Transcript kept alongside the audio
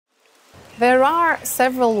There are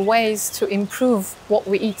several ways to improve what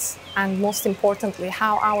we eat and, most importantly,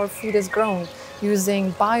 how our food is grown using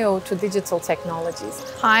bio to digital technologies.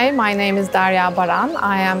 Hi, my name is Derya Baran.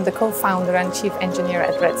 I am the co-founder and chief engineer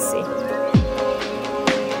at RedSea.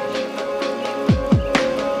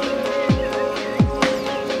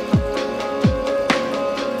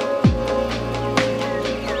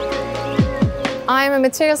 I am a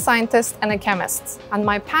material scientist and a chemist, and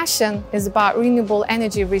my passion is about renewable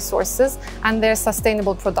energy resources and their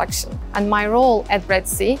sustainable production. And my role at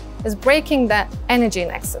RedSea is breaking the energy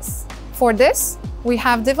nexus. For this, we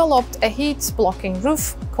have developed a heat-blocking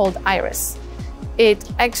roof called Iris. It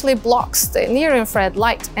actually blocks the near-infrared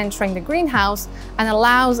light entering the greenhouse and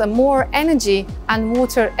allows a more energy and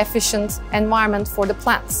water-efficient environment for the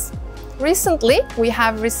plants. Recently, we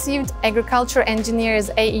have received Agriculture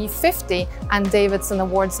Engineers AE50 and Davidson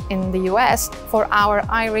Awards in the US for our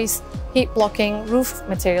Iris heat-blocking roof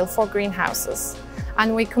material for greenhouses.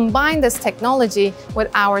 And we combine this technology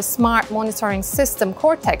with our smart monitoring system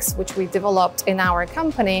Cortex, which we developed in our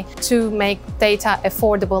company to make data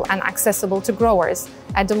affordable and accessible to growers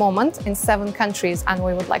at the moment in 7 countries, and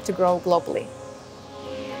we would like to grow globally.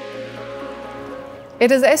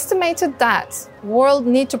 It is estimated that the world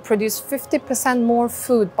needs to produce 50% more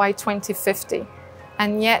food by 2050,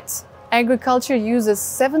 and yet agriculture uses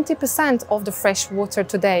 70% of the fresh water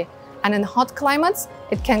today, and in hot climates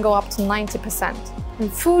it can go up to 90%. The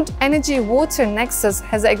food, energy, water nexus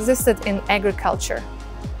has existed in agriculture,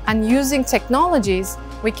 and using technologies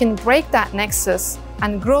we can break that nexus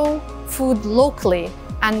and grow food locally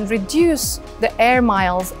and reduce the air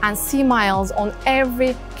miles and sea miles on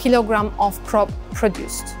every kilogram of crop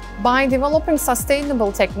produced. By developing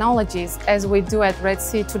sustainable technologies, as we do at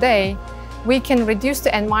RedSea today, we can reduce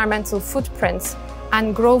the environmental footprints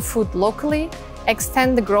and grow food locally,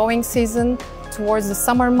 extend the growing season towards the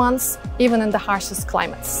summer months, even in the harshest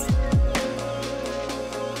climates.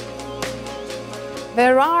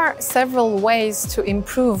 There are several ways to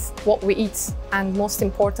improve what we eat and, most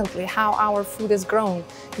importantly, how our food is grown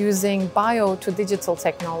using bio to digital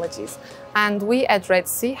technologies. And we at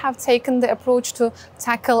RedSea have taken the approach to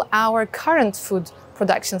tackle our current food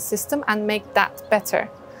production system and make that better.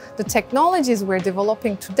 The technologies we're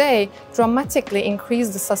developing today dramatically increase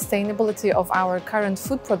the sustainability of our current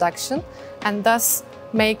food production and thus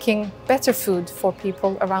making better food for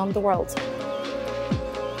people around the world.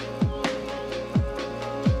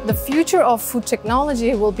 The future of food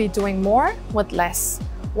technology will be doing more with less.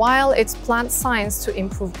 While it's plant science to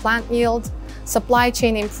improve plant yield, supply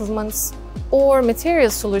chain improvements, or material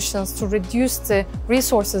solutions to reduce the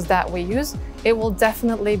resources that we use, it will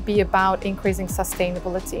definitely be about increasing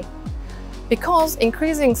sustainability. Because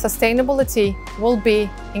increasing sustainability will be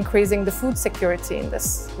increasing the food security in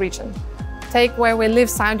this region. Take where we live,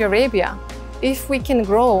 Saudi Arabia. If we can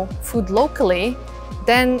grow food locally,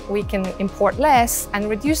 then we can import less and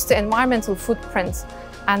reduce the environmental footprint,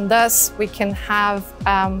 and thus we can have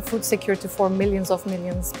food security for millions of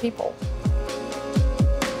people.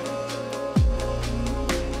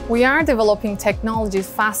 We are developing technologies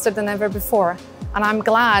faster than ever before, and I'm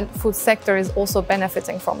glad the food sector is also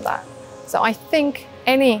benefiting from that. So I think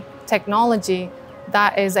any technology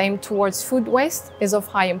that is aimed towards food waste is of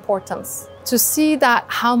high importance. To see that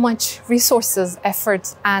how much resources,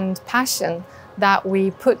 effort, and passion that we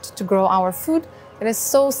put to grow our food, it is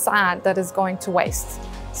so sad that it's going to waste.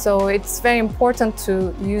 So it's very important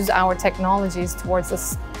to use our technologies towards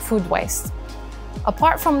this food waste.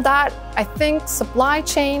 Apart from that, I think supply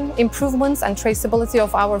chain improvements and traceability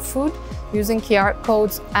of our food using QR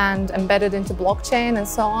codes and embedded into blockchain and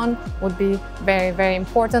so on would be very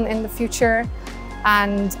important in the future.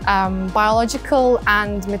 And biological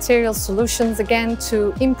and material solutions, again,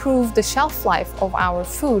 to improve the shelf life of our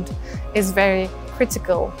food is very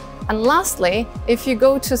critical. And lastly, if you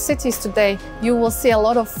go to cities today, you will see a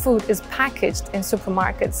lot of food is packaged in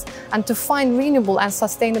supermarkets. And to find renewable and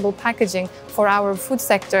sustainable packaging for our food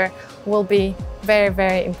sector will be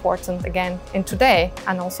very important again in today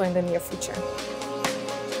and also in the near future.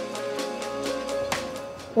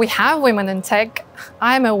 We have women in tech.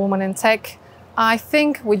 I'm a woman in tech. I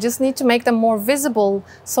think we just need to make them more visible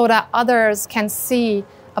so that others can see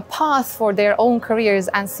a path for their own careers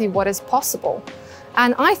and see what is possible.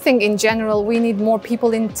 And I think in general, we need more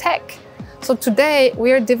people in tech. So today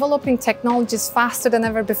we are developing technologies faster than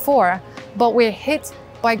ever before, but we're hit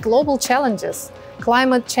by global challenges.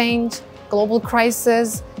 Climate change, global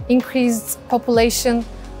crisis, increased population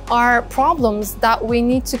are problems that we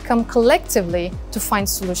need to come collectively to find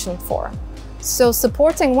solutions for. So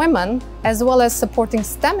supporting women, as well as supporting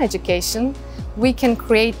STEM education, we can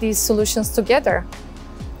create these solutions together.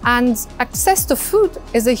 And access to food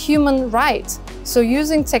is a human right. So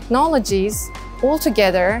using technologies all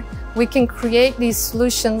together, we can create these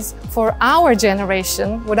solutions for our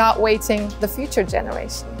generation without waiting the future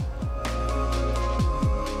generation.